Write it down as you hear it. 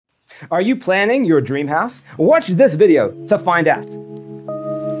Are you planning your dream house? Watch this video to find out.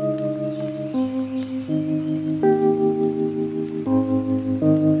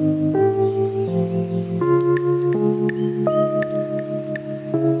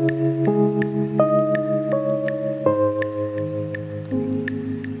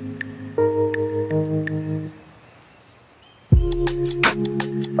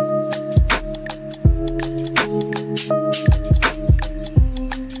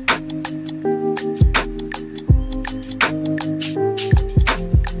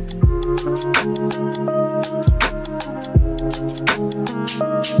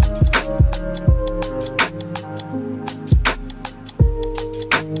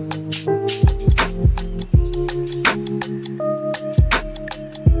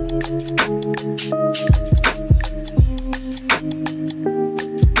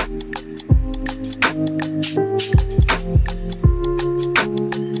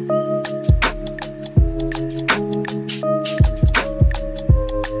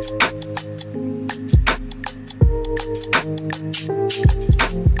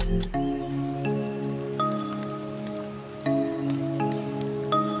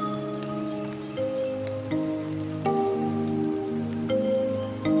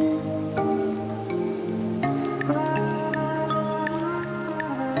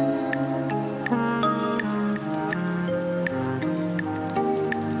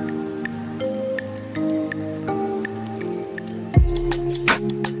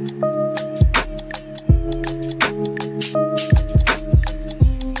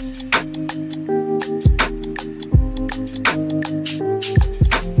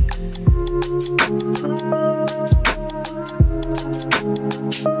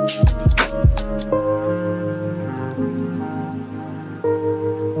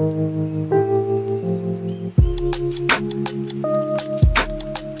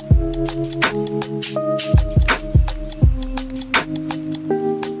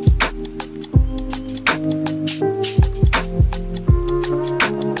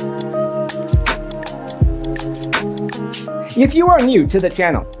 If you are new to the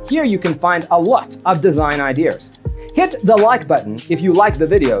channel, here you can find a lot of design ideas. Hit the like button if you like the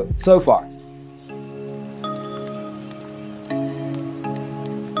video so far.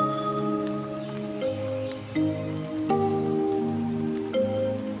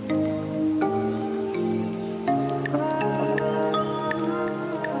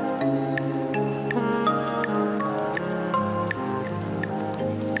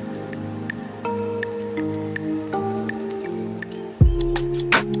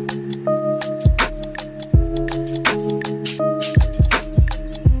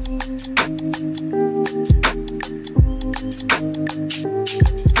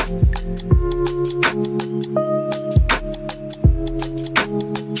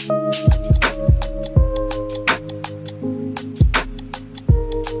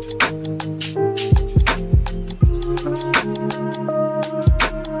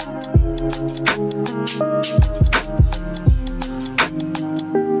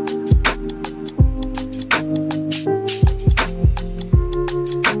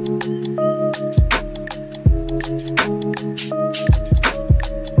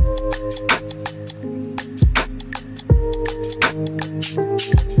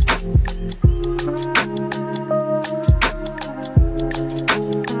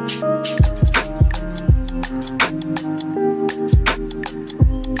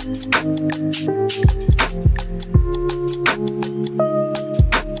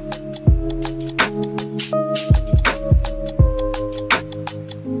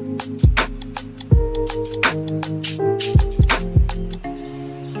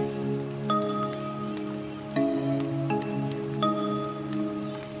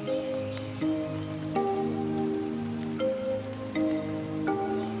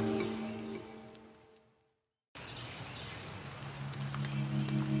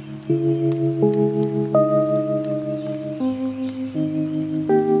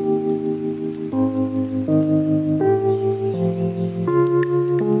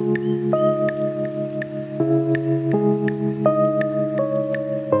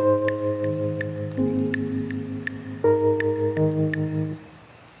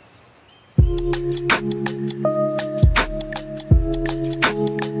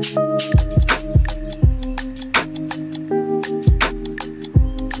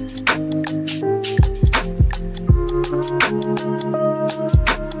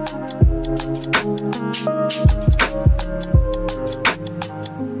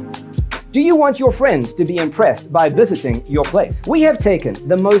 Do you want your friends to be impressed by visiting your place? We have taken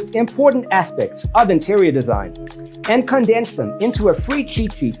the most important aspects of interior design and condensed them into a free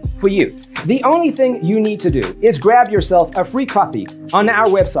cheat sheet for you. The only thing you need to do is grab yourself a free copy on our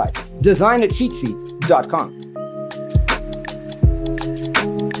website, designercheatsheet.com.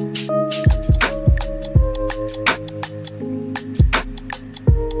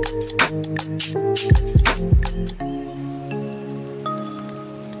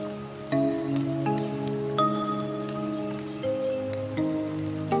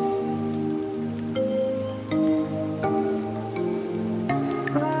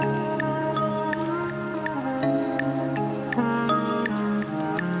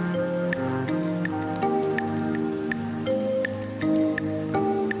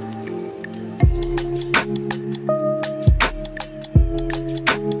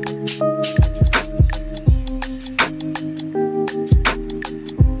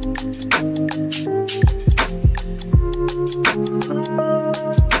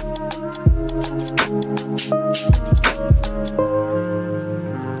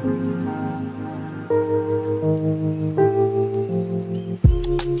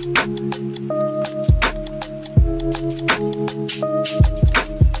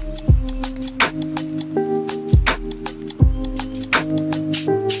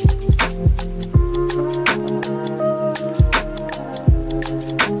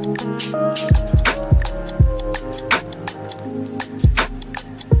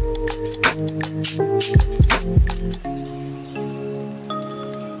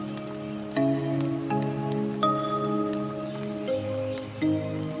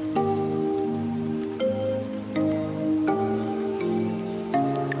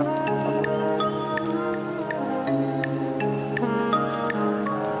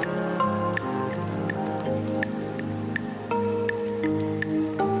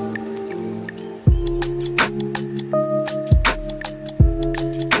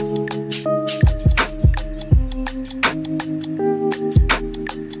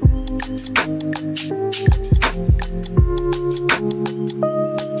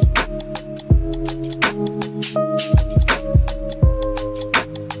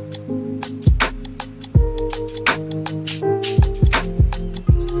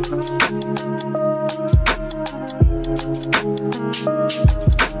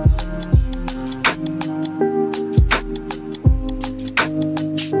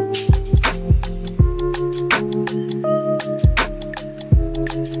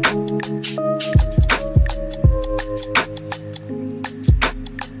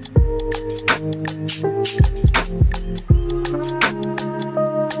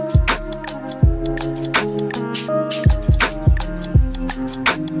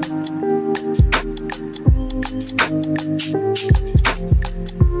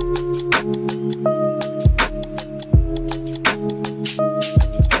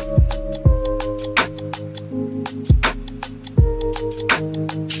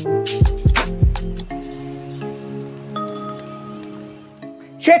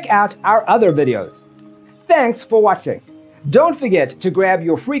 Check out our other videos. Thanks for watching. Don't forget to grab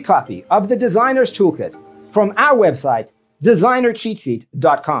your free copy of the Designer's Toolkit from our website,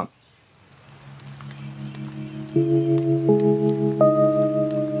 designercheatsheet.com.